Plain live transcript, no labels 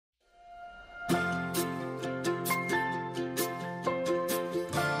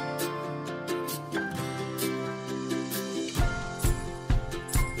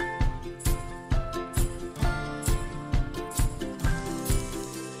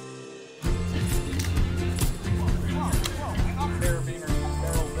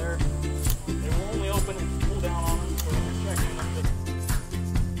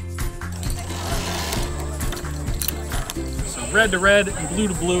red to red and blue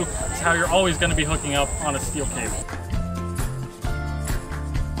to blue is how you're always going to be hooking up on a steel cable.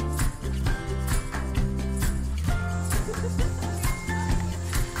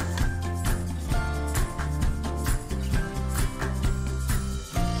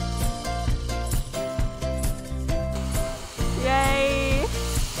 Yay!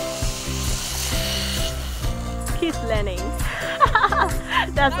 Keep learning.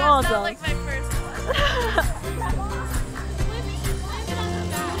 That's awesome. That like my first one.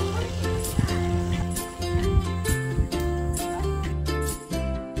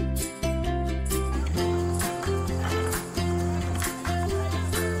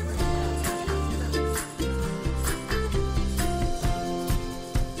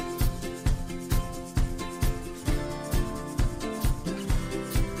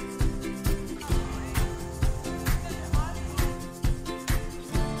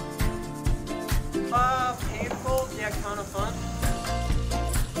 Painful, yeah, kind of fun.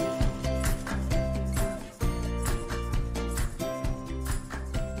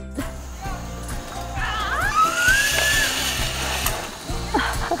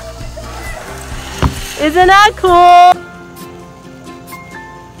 Isn't that cool?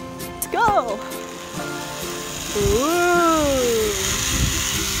 Let's go! Ooh.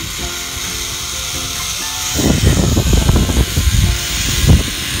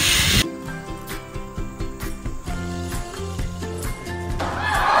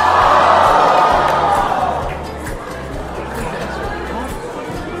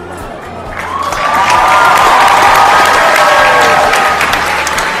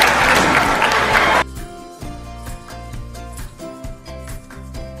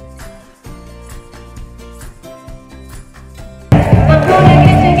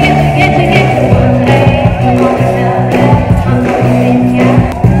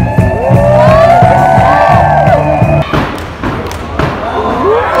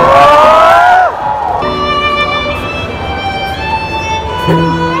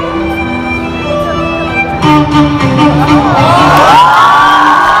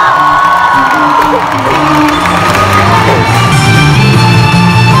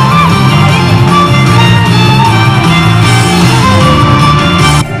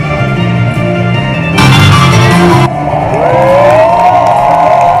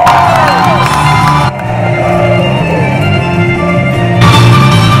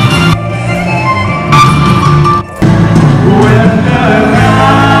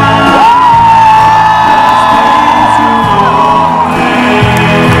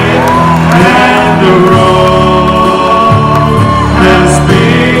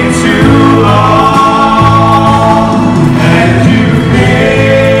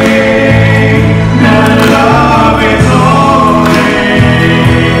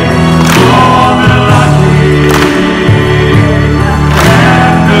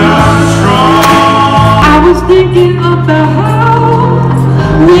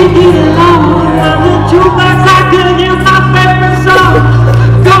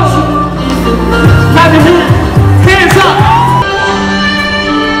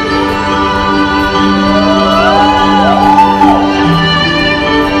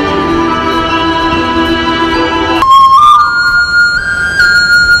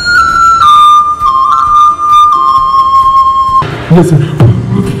 Listen.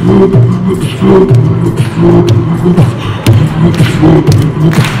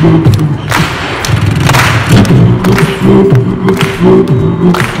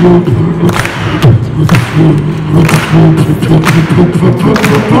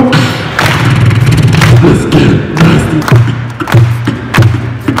 Let's get nasty.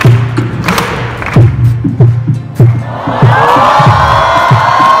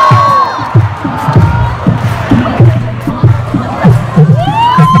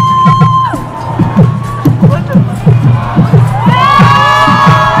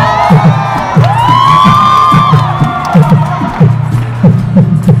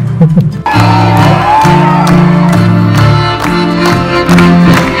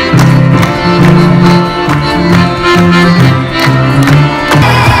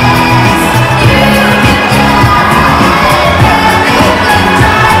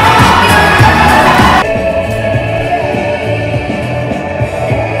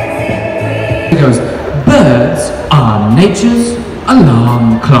 He goes, birds are nature's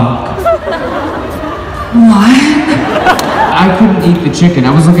alarm clock. What? I couldn't eat the chicken.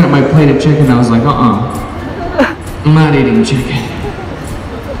 I was looking at my plate of chicken. I was like, I'm not eating chicken.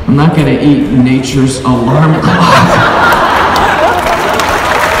 I'm not gonna eat nature's alarm clock.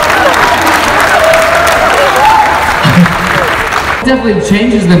 definitely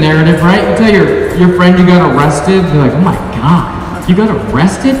changes the narrative, right? You tell your friend you got arrested, they're like, oh my God, you got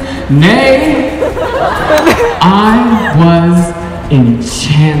arrested? Nay, I was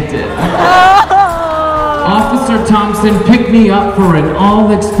enchanted. Officer Thompson picked me up for an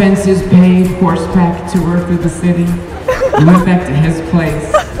all-expenses-paid horseback tour through the city. We went back to his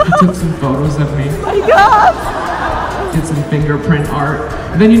place. He took some photos of me. Oh my God! Did some fingerprint art.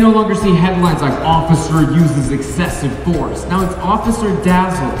 And then you no longer see headlines like "Officer uses excessive force." Now it's "Officer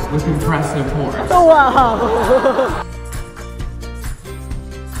dazzles with impressive horse." Wow!